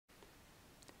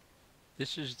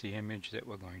This is the image that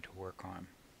we're going to work on.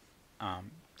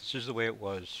 This is the way it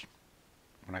was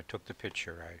when I took the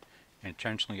picture. I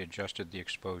intentionally adjusted the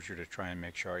exposure to try and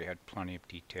make sure I had plenty of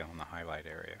detail in the highlight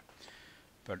area.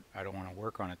 But I don't want to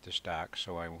work on it this dark,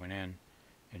 so I went in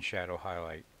shadow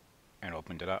highlight and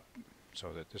opened it up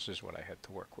so that this is what I had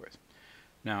to work with.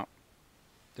 Now,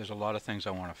 there's a lot of things I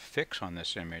want to fix on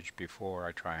this image before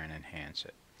I try and enhance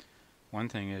it. One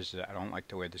thing is that I don't like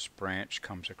the way this branch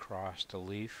comes across the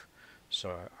leaf,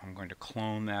 so I'm going to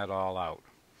clone that all out.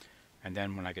 And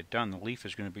then when I get done, the leaf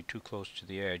is going to be too close to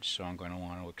the edge, so I'm going to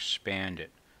want to expand it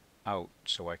out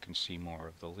so I can see more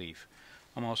of the leaf.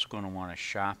 I'm also going to want to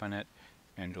sharpen it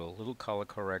and do a little color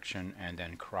correction and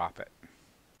then crop it.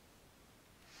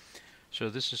 So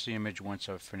this is the image once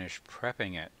I've finished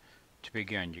prepping it. To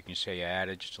begin, you can say I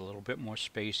added just a little bit more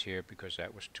space here because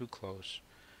that was too close.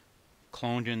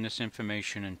 Cloned in this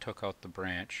information and took out the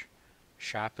branch.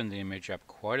 Sharpened the image up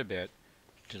quite a bit.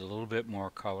 Did a little bit more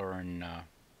color and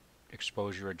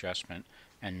exposure adjustment.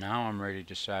 And now I'm ready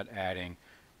to start adding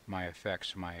my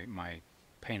effects, my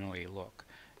painterly look.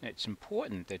 And it's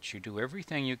important that you do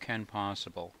everything you can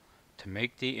possible to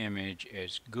make the image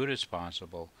as good as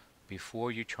possible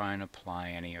before you try and apply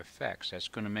any effects. That's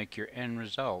going to make your end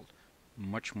result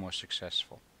much more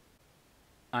successful.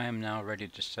 I am now ready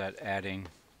to start adding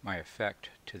my effect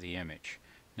to the image.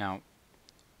 Now,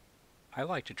 I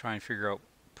like to try and figure out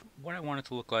what I want it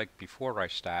to look like before I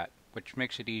start, which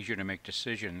makes it easier to make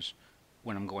decisions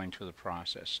when I'm going through the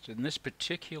process. In this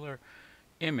particular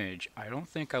image, I don't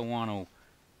think I want to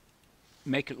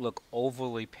make it look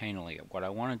overly painterly. What I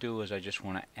want to do is I just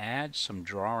want to add some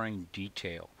drawing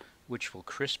detail, which will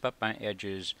crisp up my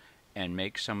edges and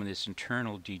make some of this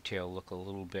internal detail look a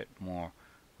little bit more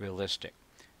realistic.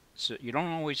 So you don't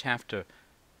always have to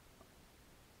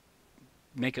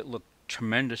make it look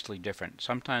tremendously different.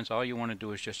 Sometimes all you want to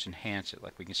do is just enhance it.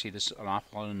 Like we can see this an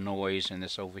awful lot of noise in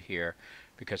this over here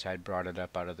because I brought it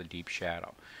up out of the deep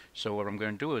shadow. So what I'm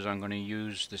going to do is I'm going to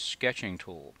use the sketching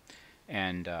tool,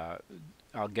 and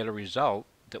I'll get a result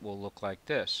that will look like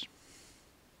this.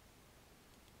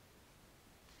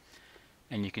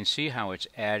 And you can see how it's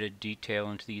added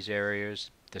detail into these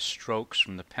areas. The strokes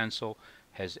from the pencil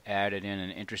has added in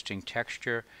an interesting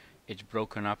texture. It's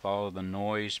broken up all of the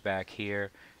noise back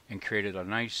here and created a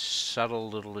nice subtle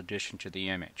little addition to the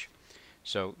image.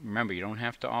 So remember, you don't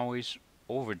have to always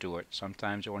overdo it.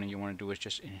 Sometimes what you want to do is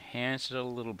just enhance it a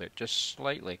little bit, just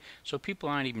slightly, so people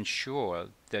aren't even sure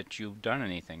that you've done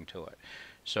anything to it.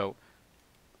 So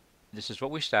this is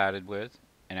what we started with,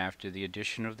 and after the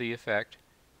addition of the effect,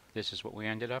 this is what we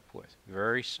ended up with.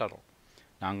 Very subtle.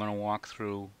 Now I'm going to walk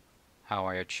through how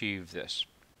I achieved this.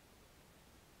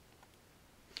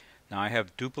 Now I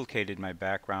have duplicated my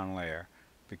background layer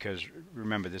because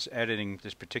remember, this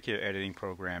particular editing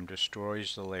program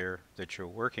destroys the layer that you're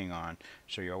working on,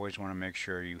 so you always want to make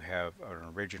sure you have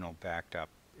an original backed up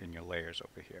in your layers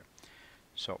over here.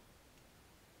 So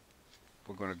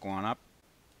we're going to go on up,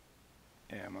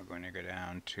 and we're going to go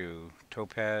down to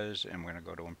Topaz, and we're going to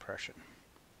go to Impression.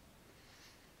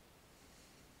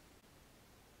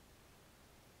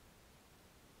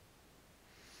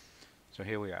 So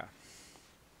here we are.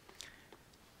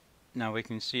 Now we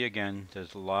can see again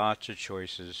there's lots of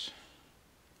choices,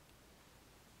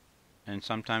 and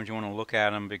sometimes you want to look at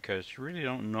them because you really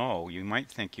don't know. You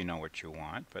might think you know what you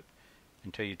want, but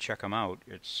until you check them out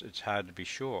it's hard to be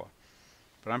sure.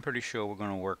 But I'm pretty sure we're going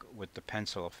to work with the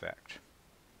pencil effect.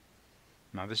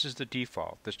 Now this is the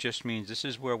default. This just means this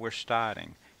is where we're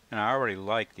starting, and I already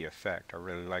like the effect. I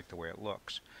really like the way it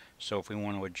looks. So if we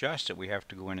want to adjust it, we have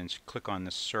to go in and click on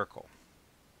this circle,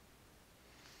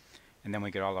 and then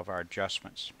we get all of our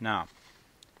adjustments. Now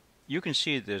you can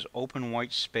see there's open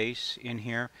white space in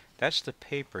here. That's the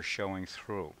paper showing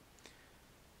through.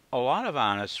 A lot of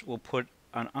artists will put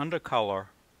an undercolor,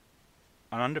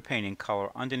 an underpainting color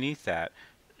underneath that,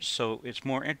 so it's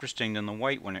more interesting than the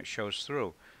white when it shows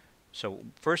through. So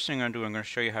first thing I'm going to do, I'm going to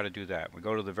show you how to do that. We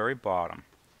go to the very bottom,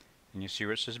 and you see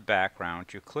where it says background.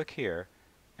 You click here,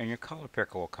 and your color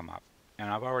picker will come up.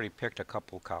 And I've already picked a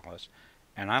couple colors.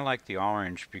 And I like the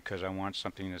orange because I want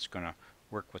something that's going to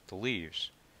work with the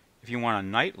leaves. If you want a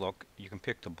night look, you can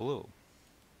pick the blue.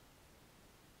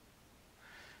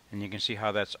 And you can see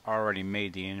how that's already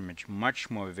made the image much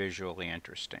more visually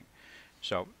interesting.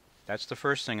 So that's the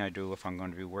first thing I do if I'm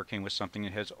going to be working with something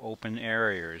that has open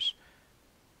areas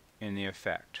in the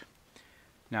effect.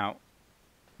 Now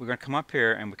we're going to come up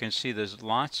here and we can see there's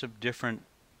lots of different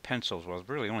pencils. Well,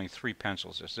 really only 3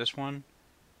 pencils. There's this one,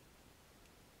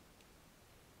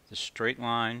 the straight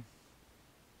line,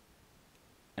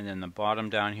 and then the bottom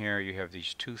down here you have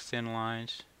these 2 thin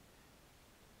lines,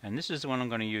 And this is the one I'm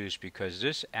going to use because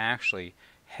this actually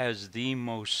has the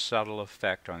most subtle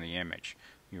effect on the image.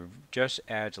 It just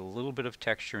adds a little bit of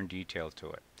texture and detail to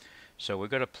it. So we're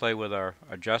going to play with our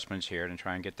adjustments here and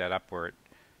try and get that up where it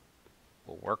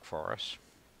will work for us.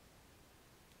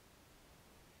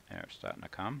 There, it's starting to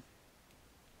come.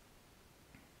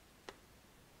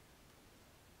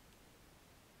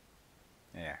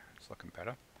 Yeah, it's looking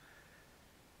better.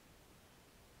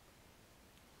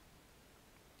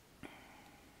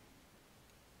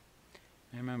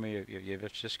 And remember,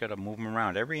 you've just got to move them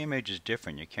around. Every image is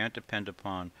different. You can't depend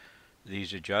upon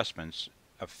these adjustments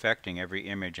affecting every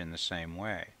image in the same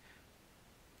way.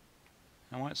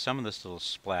 I want some of this little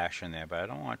splash in there, but I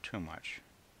don't want too much.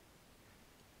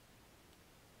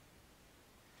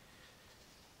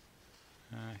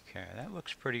 Okay, that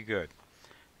looks pretty good.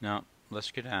 Now,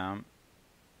 let's get down.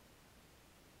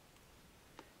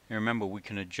 And remember, we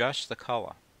can adjust the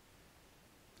color,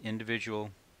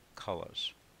 individual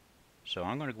colors. So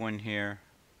I'm going to go in here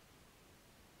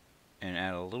and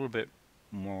add a little bit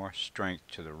more strength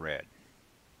to the red.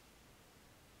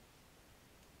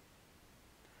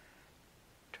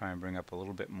 Try and bring up a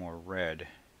little bit more red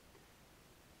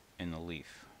in the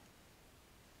leaf.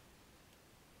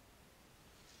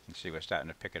 You can see we're starting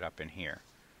to pick it up in here.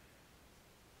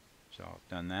 So I've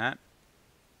done that.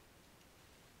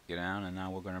 Get down, and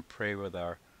now we're going to play with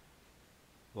our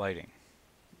lighting.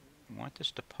 We want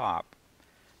this to pop.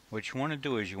 What you want to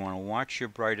do is you want to watch your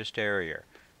brightest area,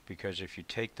 because if you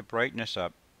take the brightness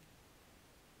up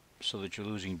so that you're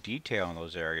losing detail in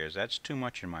those areas, that's too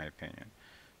much in my opinion.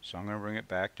 So I'm going to bring it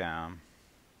back down.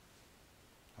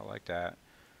 I like that.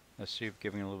 Let's see if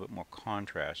giving a little bit more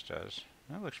contrast does.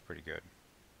 That looks pretty good.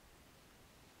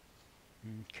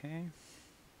 Okay.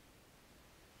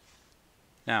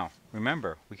 Now,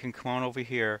 remember, we can come on over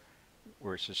here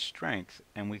where it says strength,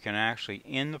 and we can actually,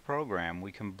 in the program,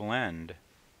 we can blend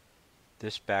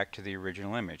this back to the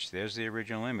original image. There's the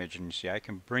original image, and you see I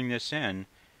can bring this in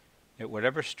at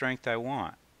whatever strength I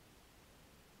want.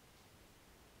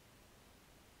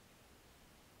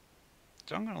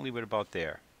 So I'm going to leave it about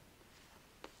there.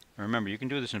 Remember, you can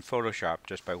do this in Photoshop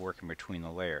just by working between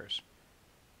the layers.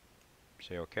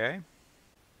 Say OK,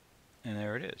 and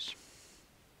there it is.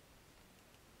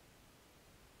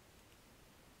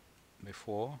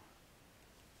 Before,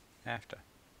 after.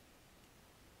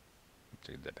 Let's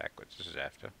do that backwards. This is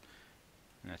after,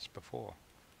 and that's before.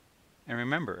 And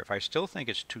remember, if I still think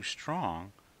it's too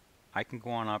strong, I can go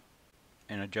on up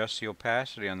and adjust the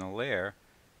opacity on the layer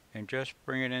and just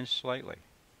bring it in slightly.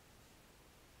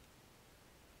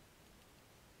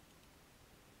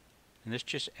 And this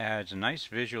just adds a nice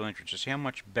visual interest. You see how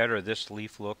much better this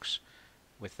leaf looks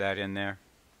with that in there?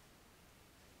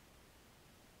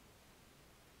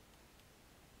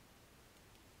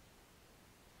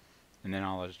 And then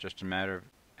it's just a matter of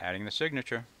adding the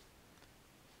signature,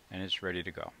 and it's ready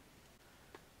to go.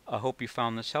 I hope you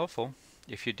found this helpful.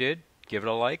 If you did, give it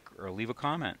a like or leave a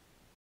comment.